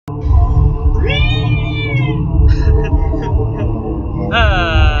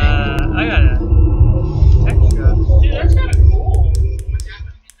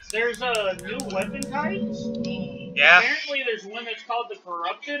weapon types. Yeah. Apparently, there's one that's called the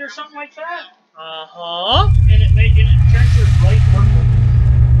Corrupted or something like that. And it turns your blade purple.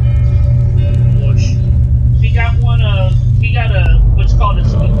 Whoosh. He got one. He got a what's called a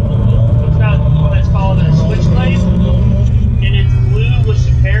one that's called a switchblade, and it's blue with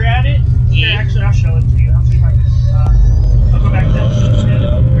some hair at it. Yeah. Here, actually, I'll show it to you. I'll see if I can. I'll go back to that.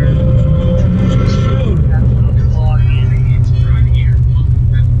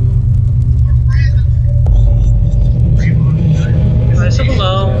 Press it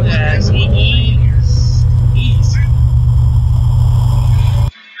below as EE.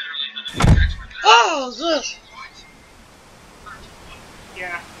 Oh, look!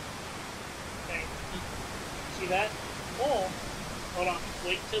 Yeah. Okay. See that? Oh. Hold on.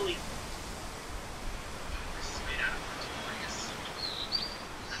 Wait till he.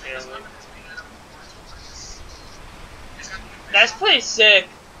 That's pretty sick.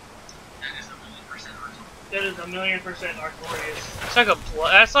 That is 1,000,000% Artorias. It's like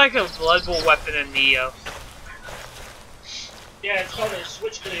that's like a Blood Bowl weapon in Neo. Yeah, it's called a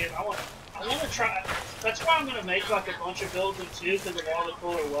switchblade. I want to try. That's why I'm gonna make like a bunch of builds in 2 because of all the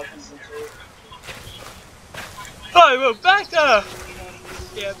cooler weapons in 2. Alright, well, back to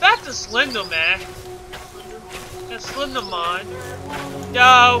back to Slenderman. That's Slenderman.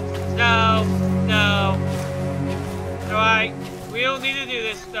 No. Alright, we don't need to do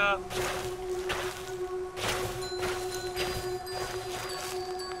this stuff.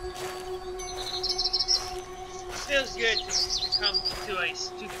 Feels good to come to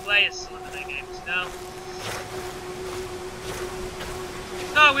play a Slenderman game, you know?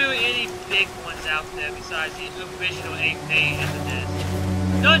 Not really any big ones out there besides the original 8K and the disc.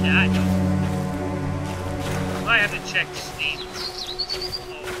 None that I know. I have to check Steam.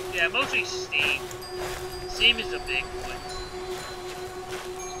 Oh, yeah, mostly Steam. Steam is the big one.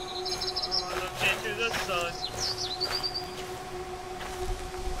 Oh, look into the sun.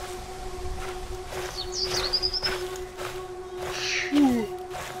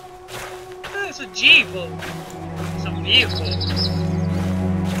 That's a G-boat. It's a vehicle.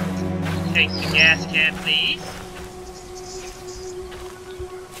 Take the gas can, please.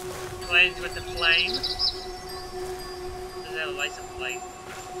 Cleanse with the flame. Does that a license plate?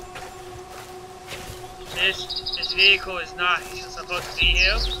 This vehicle is not supposed to be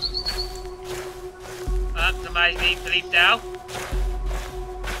here. Somebody's being bleeped out.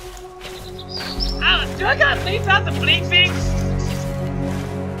 Do I gotta bleep out the bleep thing?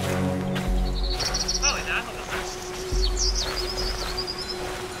 Probably not.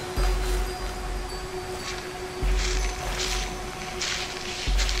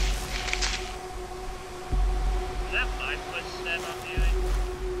 Is that my footsteps I'm hearing?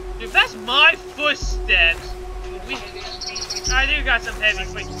 Dude, that's my footsteps! I do got some heavy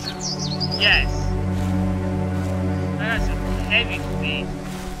feet. Yes. I got some heavy feet.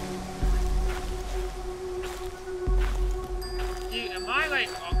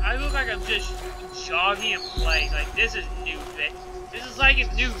 I look like I'm just jogging and playing. Like, this is New Vegas. This is like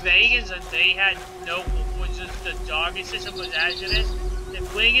if New Vegas and they had was just the jogging system was added to this. They're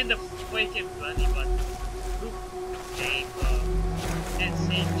putting in the freaking bunny button. Game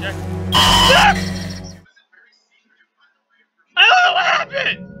insane check. I don't know what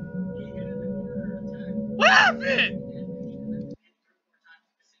happened! What happened?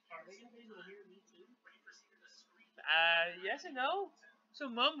 Yes and no. So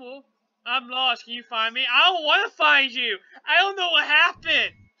mumble. I'm lost. Can you find me? I don't want to find you. I don't know what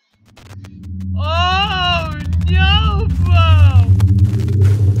happened. Oh no, bro.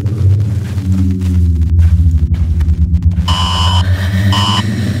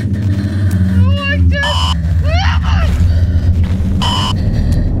 Oh my God. Where am I?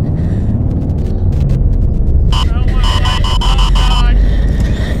 I don't want to fight. Oh God.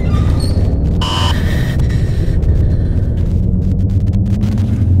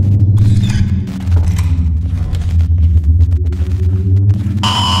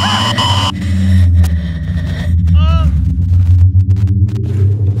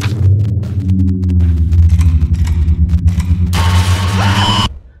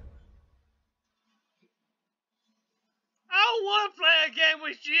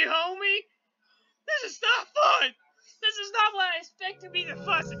 This is not fun! This is not what I expect to be the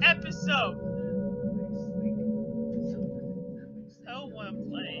first episode! I don't want to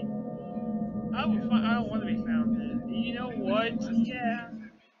play. I don't want to be found dead. You know what? Yeah.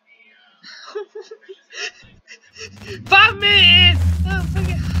 5 minutes! Oh,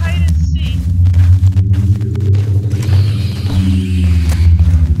 fucking hide and seek.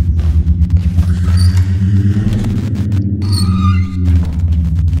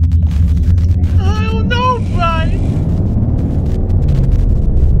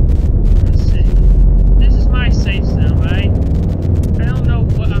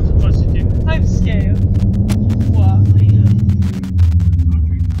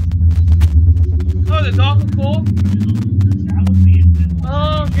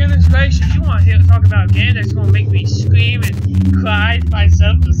 gracious, you want to talk about a game that's going to make me scream and cry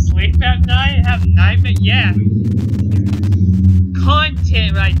myself to sleep at night and have nightmares? Yeah.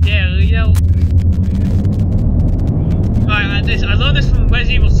 Content right there, you know. Alright, I learned this from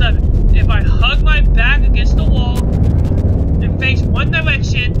Resident Evil 7. If I hug my back against the wall and face one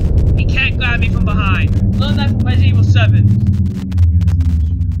direction, he can't grab me from behind. Learned that from Resident Evil 7.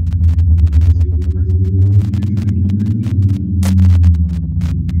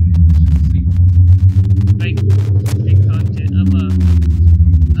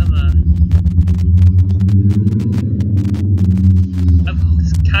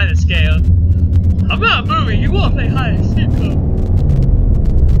 I'm not moving, you wanna play hide and seek, though.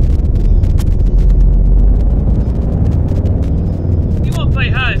 You wanna play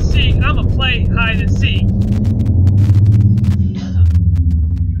hide and seek, I'ma play hide and seek.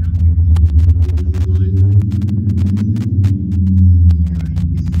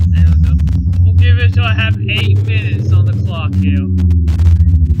 I don't know. We'll give it till I have 8 minutes on the clock here.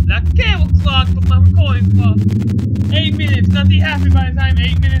 Not the camera clock, but my recording clock. 8 minutes, nothing happened by the time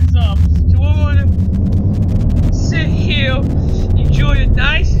 8 minutes up. So we're gonna sit here, enjoy a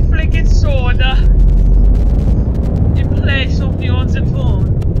nice flicking soda, and play something on the phone.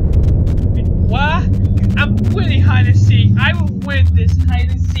 Why? I'm winning hide and seek. I will win this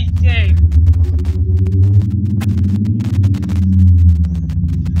hide and seek game.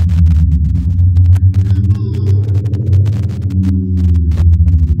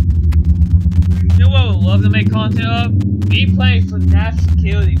 You know what I would love to make content of? Me playing for national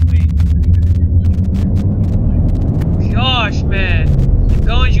security, please. Gosh, man. I'm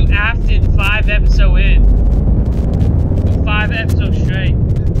going you after 5 episodes in. 5 episodes straight.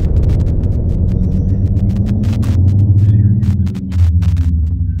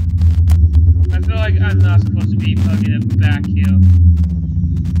 I feel like I'm not supposed to be hugging it back here.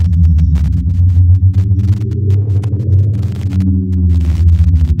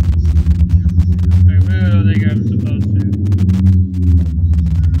 I really don't think I'm supposed to.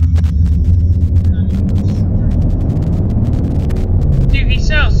 He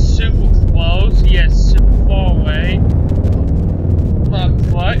sounds super close, yet super far away. My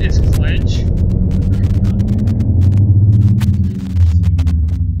butt is clenched.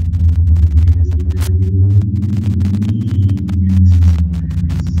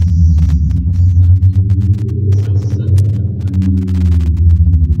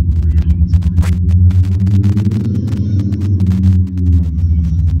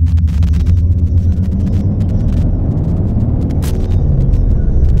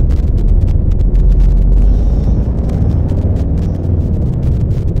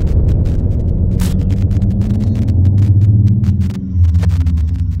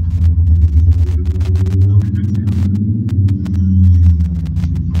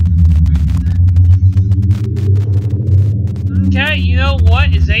 Okay, you know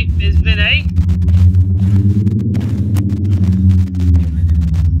what? Is been 8?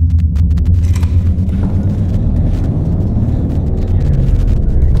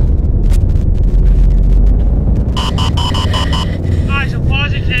 Alright, so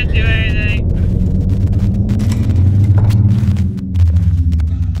pause it can't do anything.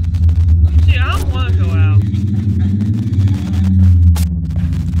 See, I don't want to go out.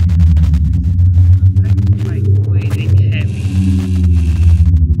 I'm like waiting heavy.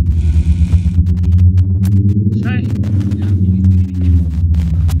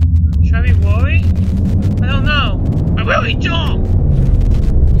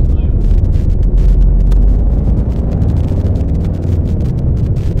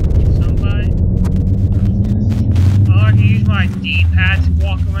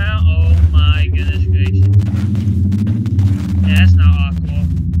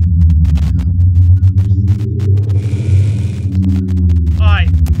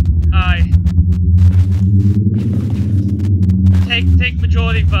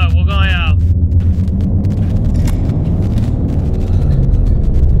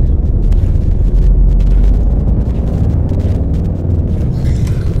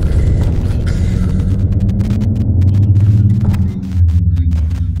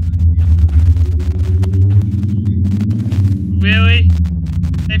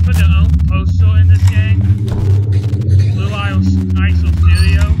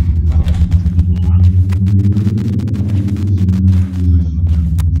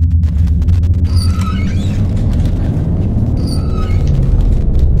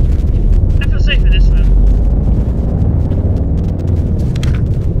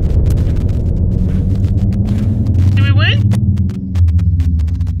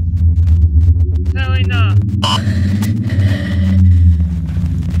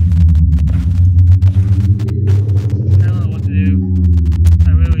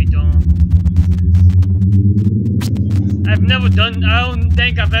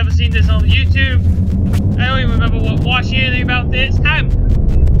 think I've ever seen this on YouTube. I don't even remember watching anything about this. I'm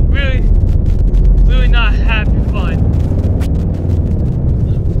really not having fun.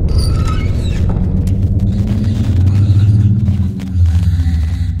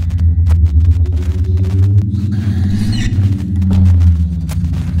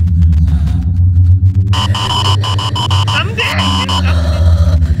 I'm dead!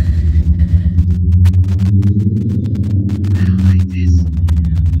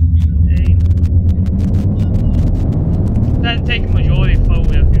 That take a majority photo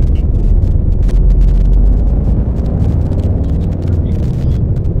of him.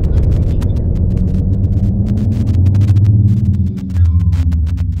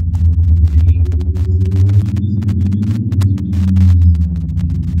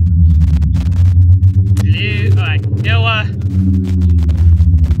 Alright, you know what?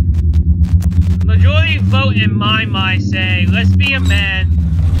 Majority vote in my mind say, let's be a man.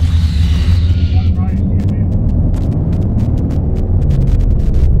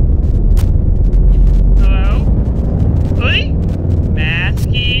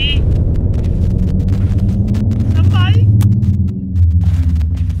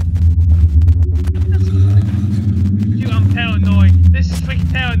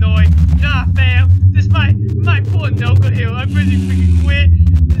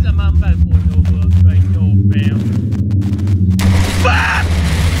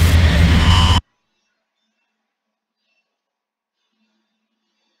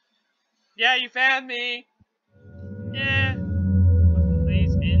 Yeah, you found me. Yeah.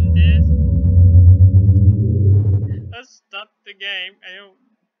 Please end this. Let's stop the game. I don't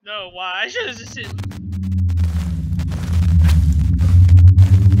know why. I should have just said.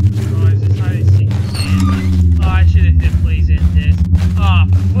 Oh, is this how they see it? Oh, I should have said please end this. Oh,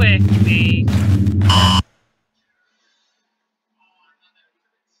 frick me.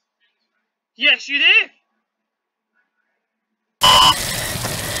 Yes, you did.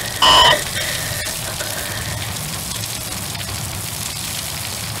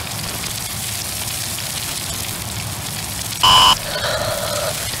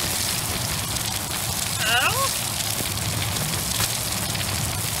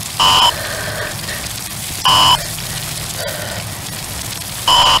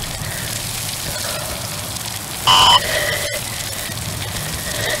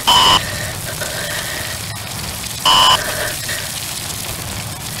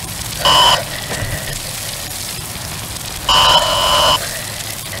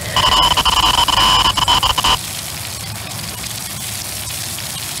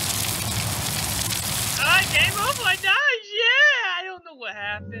 Game over, I died, yeah! I don't know what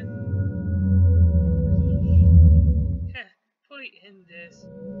happened. Fully end this.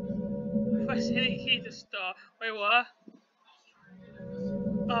 Press any key to start. Wait, what?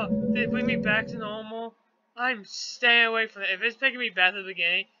 Oh, did it bring me back to normal? I'm staying away from it. If it's taking me back to the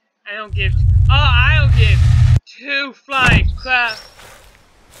beginning, I don't give. Oh, I don't give 2 flying crap.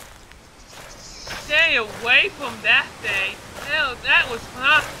 Stay away from that thing. Hell, that was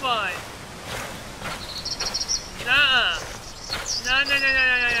not fun. Nuh-uh.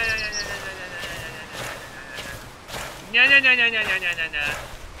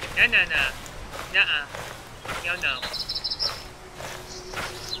 No.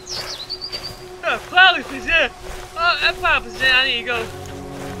 Oh, probably present. Oh, that probably present. I need to go.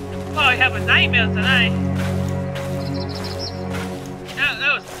 Probably have a nightmare tonight.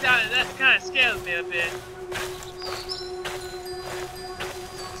 That kind of scared me a bit.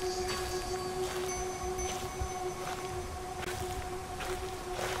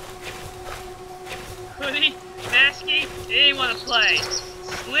 Hoodie, Masky, they didn't want to play.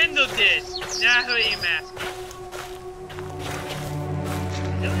 Slender did, not Hoodie and Masky.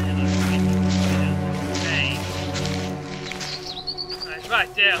 That's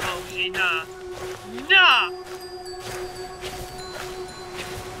right there, homie. Nah.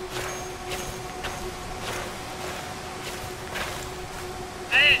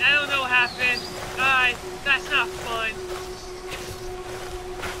 I don't know what happened. Alright, that's not fun.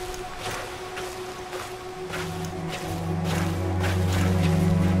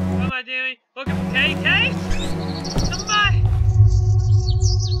 What am I doing? Looking for KK? Somebody?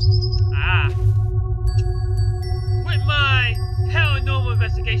 With my paranormal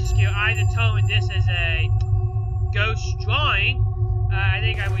investigation skill, I determined this as a ghost drawing. I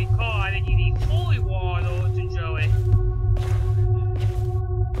think I recall, you need holy water to draw it.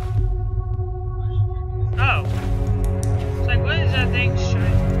 Oh. It's like, what is that thing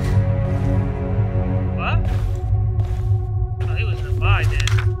showing? What? Oh, he was in the bar then.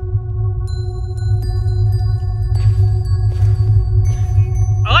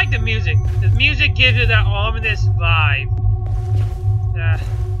 gives it that ominous vibe.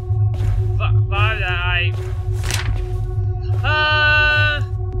 Vibe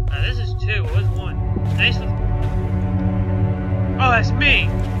that this is 2. What was 1? Nice. Oh, that's me.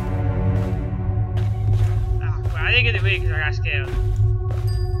 Oh, well, I didn't get to read because I got scared.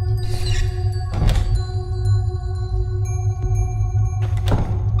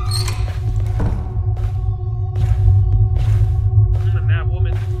 I'm a mad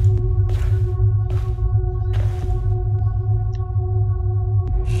woman.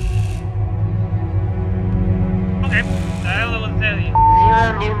 Okay, I don't know what to tell you.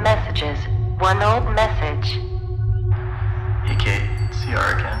 0 new messages. 1 old message. Hey Kate, it's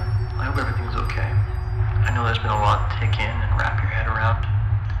CR again. I hope everything's okay. I know there's been a lot to take in and wrap your head around.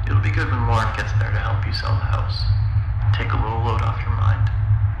 It'll be good when Lauren gets there to help you sell the house. Take a little load off your mind.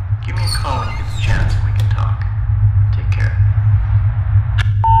 Give me a call when you get the chance and we can talk. Take care.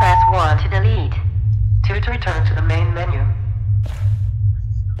 Press 1 to delete. 2 to return to the main menu.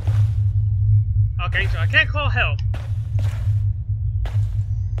 Okay, so I can't call help.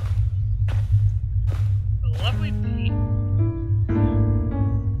 The lovely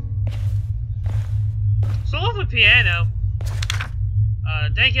piano.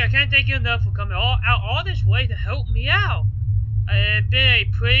 Thank you. I can't thank you enough for coming all this way to help me out. It's been a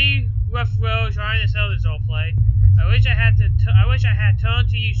pretty rough road trying to sell this old place. I wish I had turned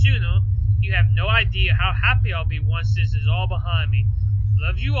to you sooner. You have no idea how happy I'll be once this is all behind me.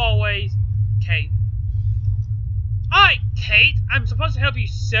 Love you always, Kate. Alright, Kate, I'm supposed to help you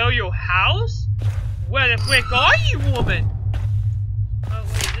sell your house? Where the frick are you, woman? Oh,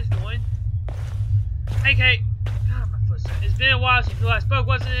 wait, is this one? Hey, Kate. God, my footstep. It's been a while since we last spoke,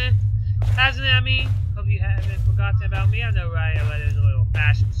 wasn't it? Hasn't it, I mean? Hope you haven't forgotten about me. I know writing a letter is a little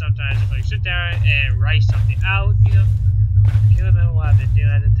fashionable sometimes if you sit there and write something out, you know? I can't remember what I've been doing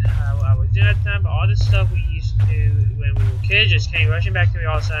at the time, what I was doing at the time, but all the stuff we used to do when we were kids just came rushing back to me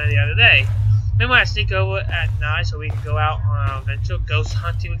all of a sudden the other day. Remember when I sneak over at night so we can go out on an adventure, ghost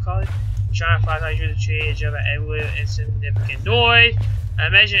hunting we call it? We're trying to find out through the tree and jump at every insignificant noise. I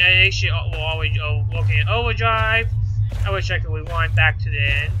imagine AH will always working in overdrive. I wish I could rewind back to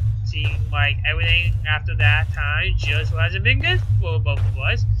then. Seeing like everything after that time just hasn't been good for both of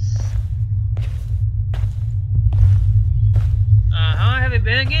us. How long have it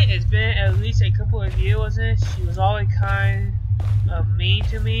been again? It's been at least a couple of years, wasn't it? She was always kind of mean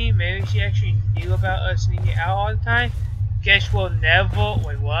to me. Maybe she actually knew about us sneaking out all the time. Guess we'll never.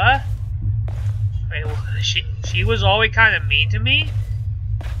 Wait, what? Wait, she was always kind of mean to me?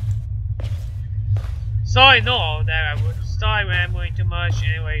 Sorry, no, that I would start rambling too much.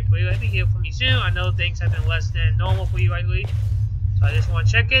 Anyway, please let me hear from you soon. I know things have been less than normal for you lately, so I just want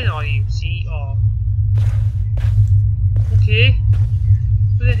to check in on you. See, okay.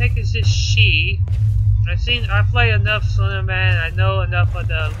 Who the heck is this she? I play enough Slenderman. I know enough of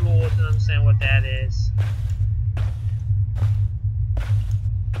the rules to understand what that is.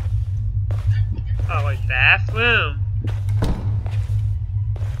 Oh wait, bathroom.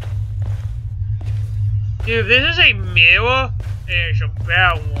 Dude, if this is a mirror, it's a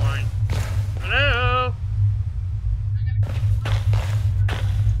bad one. Hello?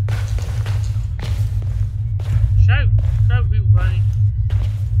 Should I be running?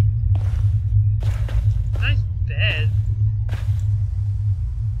 Nice bed.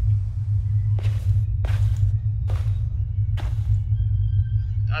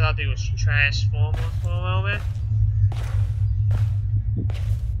 I thought they was Transformers for a moment.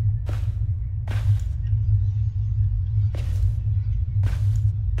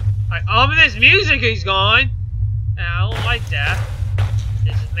 Like, ominous music is gone, and I don't like that.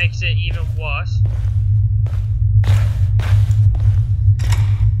 This makes it even worse.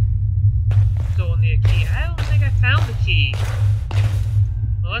 Still need a key. I don't think I found the key.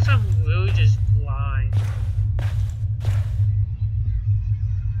 Unless I'm really just blind.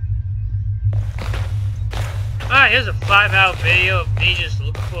 Alright, here's a 5-hour video of me just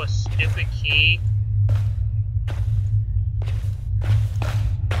looking for a stupid key.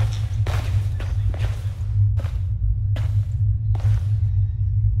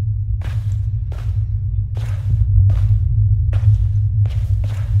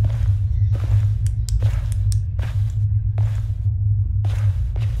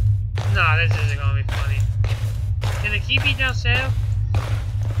 Nah, this isn't gonna be funny. Can the key be downstairs?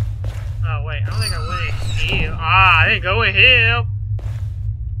 Oh wait, I don't think I went in here. Ah, I didn't go in here.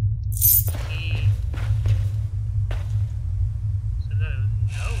 Key. So no.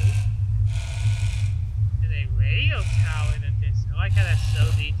 There's a radio tower in the distance. I like how that's so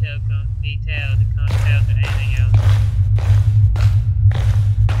detailed compared to anything else.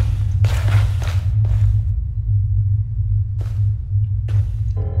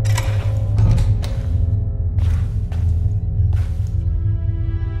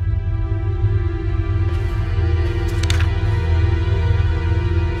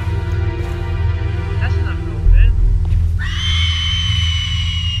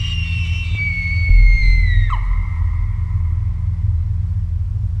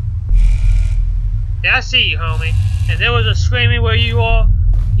 I see you, homie. And there was a screaming where you are,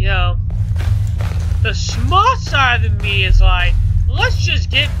 you know. The smart side of me is like, let's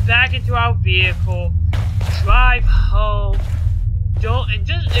just get back into our vehicle, drive home, and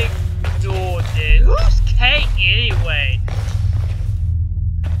just ignore this. Who's Kate anyway?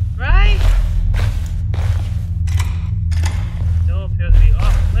 Right? Door appears to be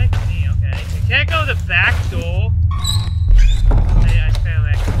off. Click me, okay. You can't go to the back door. I found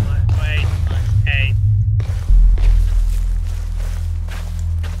that. Wait, hey.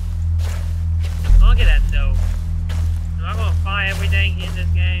 Look at that note. Am I gonna find everything in this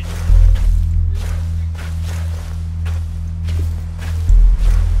game?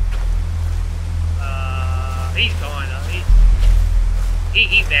 He's gone though.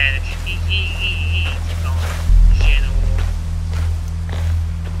 He vanished. He's gone. General.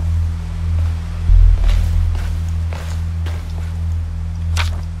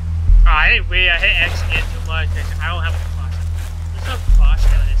 I hit X again too much because I don't have a cross. There's no cross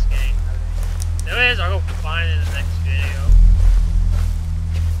in this game. There is, I'll go find it in the next video.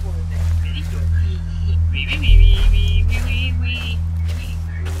 For the next video.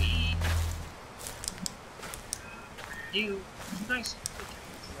 You nice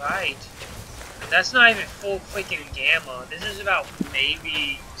right. That's not even full freaking gamma. This is about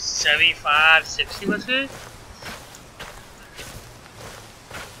maybe 75, 60 was it?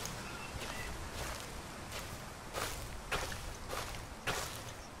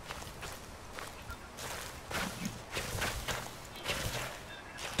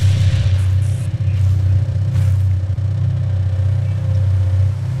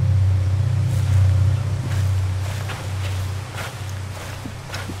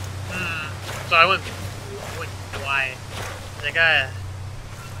 So I went quiet. I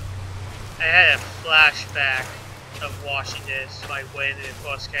had a flashback of watching this, like when it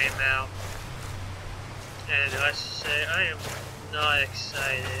first came out. And let's just say I am not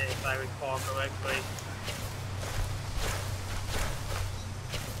excited if I recall correctly.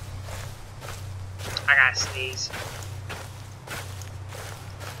 I gotta sneeze.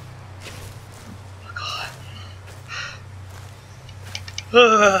 Oh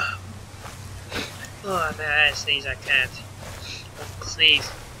god. Oh man, I sneeze, I can't. Sneeze.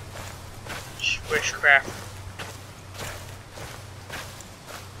 Witchcraft.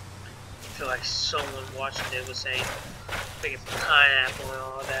 I feel like someone watching it was saying freaking pineapple and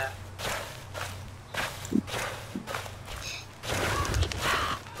all that.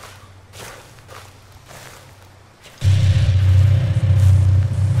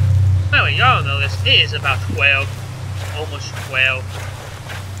 Anyway, y'all know this. It is about 12. Almost 12.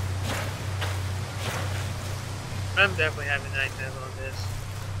 I'm definitely having nightmares on this.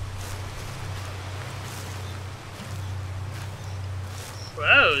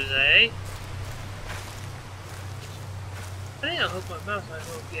 Froze, eh? I think I'll hook my mouse. I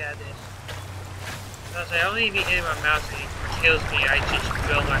hope, yeah, this. I don't need to be hitting my mouse and it kills me. I just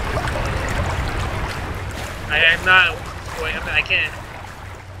feel my controller. I'm not. Wait, I can't.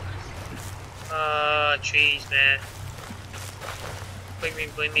 Trees, man.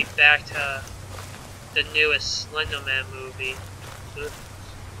 Bring me back to the newest Slenderman movie.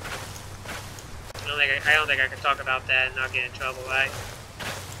 I don't think I can talk about that and not get in trouble, right?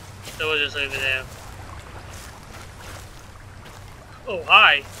 So we'll just leave it there. Oh,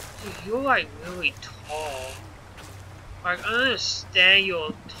 hi. Dude, you're like really tall. Like, I understand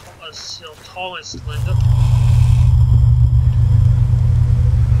you're tall and slender.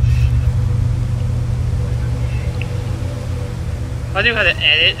 I knew how to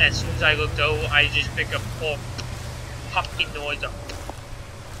edit. As soon as I looked over, I just picked up popping noise up.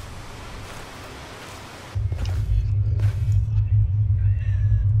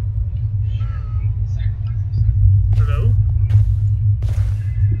 Hello?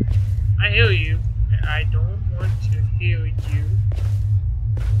 I hear you. I don't want to hear you.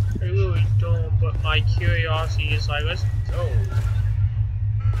 I really don't, but my curiosity is like, let's go.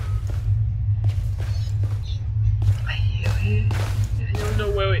 I hear you. I don't know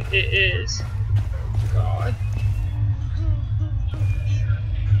where it is. God.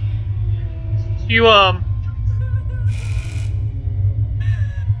 You,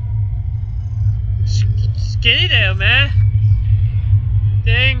 skinny there, man.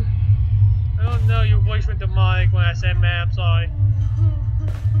 Dang. I don't know, your voice went demonic when I said man, I'm sorry.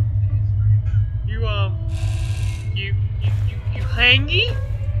 You hangy?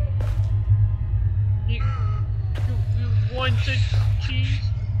 You want the cheese?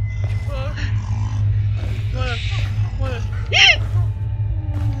 What?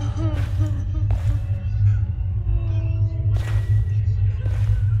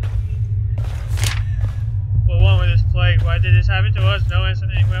 What did this happen to us? No answer.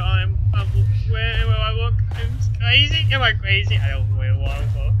 Where will I look? I'm crazy? Am I crazy? I don't know where will I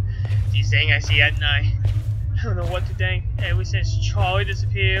look. These things I see at night. I don't know what to think. Ever since Charlie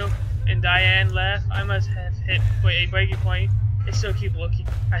disappeared and Diane left, I must have hit a breaking point. I still keep looking.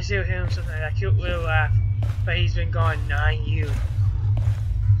 I still hear him sometimes. I cute little laugh. But he's been gone 9 years.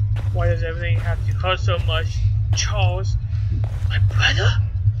 Why does everything have to hurt so much? Charles, my brother?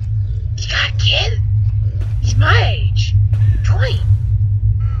 He got a kid? He's my age. 20.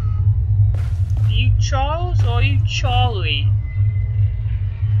 Are you Charles or are you Charlie?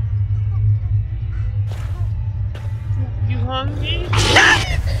 You hungry?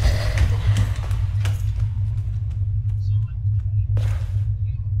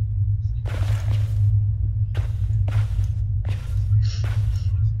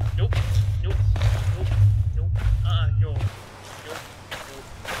 Nope. Nope. Nope. Nope. No. Nope. Nope.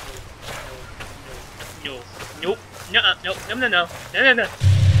 Nope. Nope. No. No. No. No. No. No. No.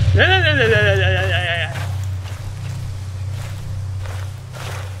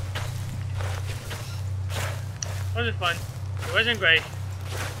 Wasn't fun. It wasn't great.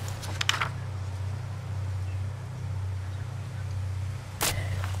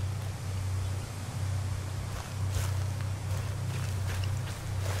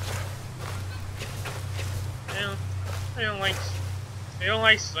 I don't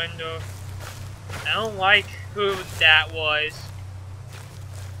like Slender. I don't like who that was.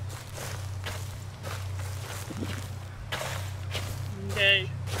 Okay.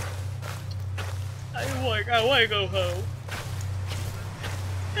 I want to go home.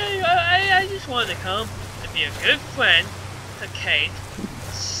 Hey, I just wanted to come and be a good friend to Kate.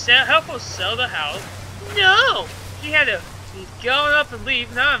 Help her sell the house. No! She had to get up and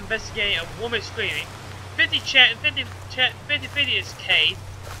leave. Now I'm investigating a woman screaming. 50 is Kate.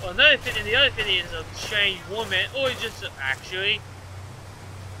 Well, another 50, the other 50 is a strange woman. Or just actually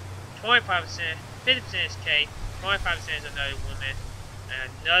 25%. 50% is Kate. 25% is another woman.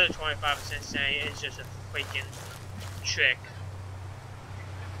 And another 25% saying it's just a freaking trick.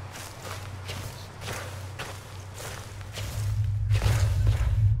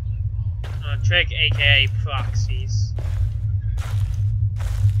 Trick, aka proxies.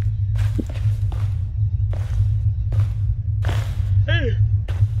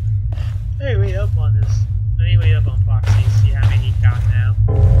 Hey, wait up on this. Let me wait up on proxies, see how many he got now.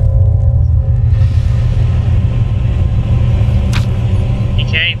 He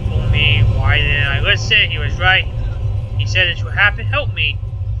can't fool me. Why didn't I listen? He was right. He said it would happen. Help me.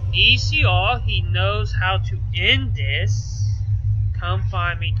 ECR, he knows how to end this. Come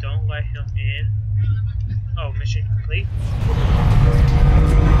find me. Don't let him in. Oh, mission complete.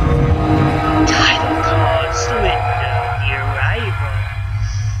 Title card Slender, the arrival.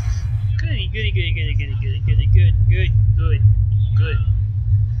 Good.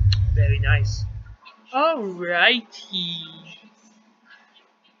 Very nice. Alrighty.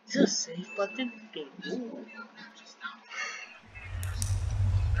 Is there a save button?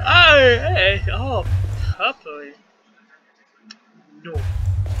 Oh, purple. No.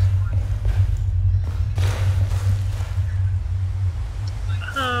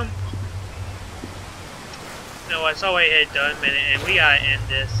 No, it's already hit done a minute, and we gotta end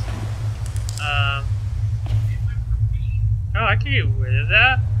this. Oh, I can get rid of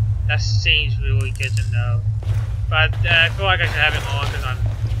that? That seems really good to know. But I feel like I should have it on because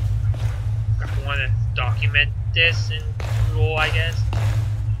I want to document this in rule, I guess.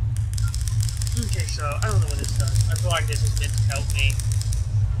 Okay, so I don't know what this does. I feel like this is meant to help me.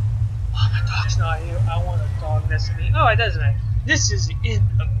 Oh, my dog's not here. I want a dog next to me. Oh, it doesn't matter. This is the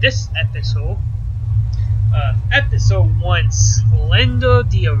end of this episode. Episode 1, Slender,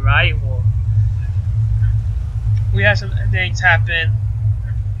 the Arrival. We had some things happen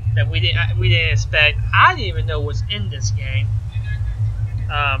that we didn't expect. I didn't even know what's in this game.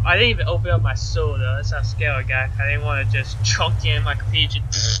 I didn't even open up my soda. That's how scared I got. I didn't want to just chunk in my computer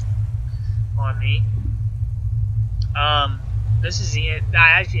on me. This is the end.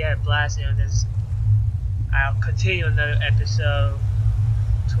 I actually had a blast on this. I'll continue another episode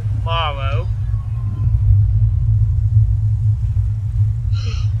tomorrow.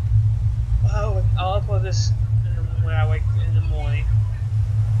 Well, I'll upload this when I wake in the morning.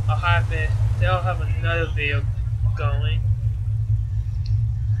 They'll have another video going.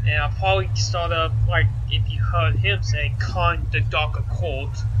 And I'll probably start up, like, if you heard him say, Con the Dark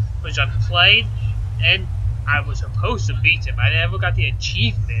Occult, which I played, and I was supposed to beat him. I never got the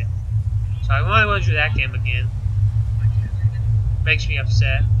achievement. So I want to go through that game again. Makes me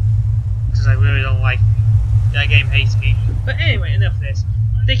upset. Because I really don't like, that game hates me. But anyway, enough of this.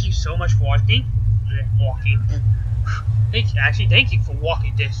 Thank you so much for watching. Thank you for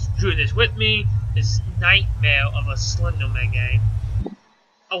walking through this with me. This nightmare of a Slenderman game.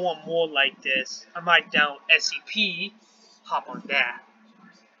 I want more like this. I might download SCP. Hop on that.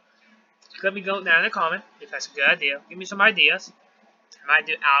 Let me know down in the comment if that's a good idea. Give me some ideas. I might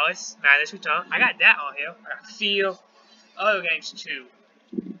do Alice, Madness Return. I got that on here. I got Feel. Other games too.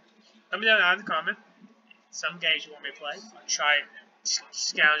 Let me know down in the comment. Some games you want me to play. I'll try to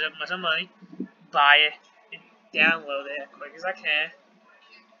scrounge up some money, buy it, and download it as quick as I can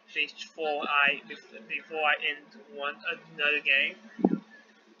before I end another game.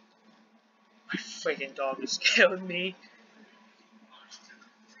 My freaking dog is scaring me.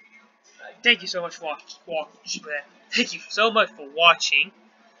 Thank you so much for watching. Thank you so much for watching.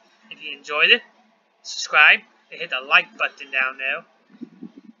 If you enjoyed it, subscribe and hit the like button down there.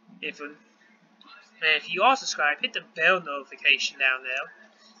 If you are subscribed, hit the bell notification down there,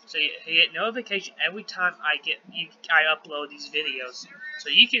 so you get notification every time I upload these videos, so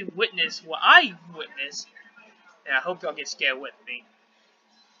you can witness what I witness. And I hope y'all get scared with me.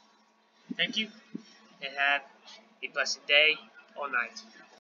 Thank you, and have a blessed day or night.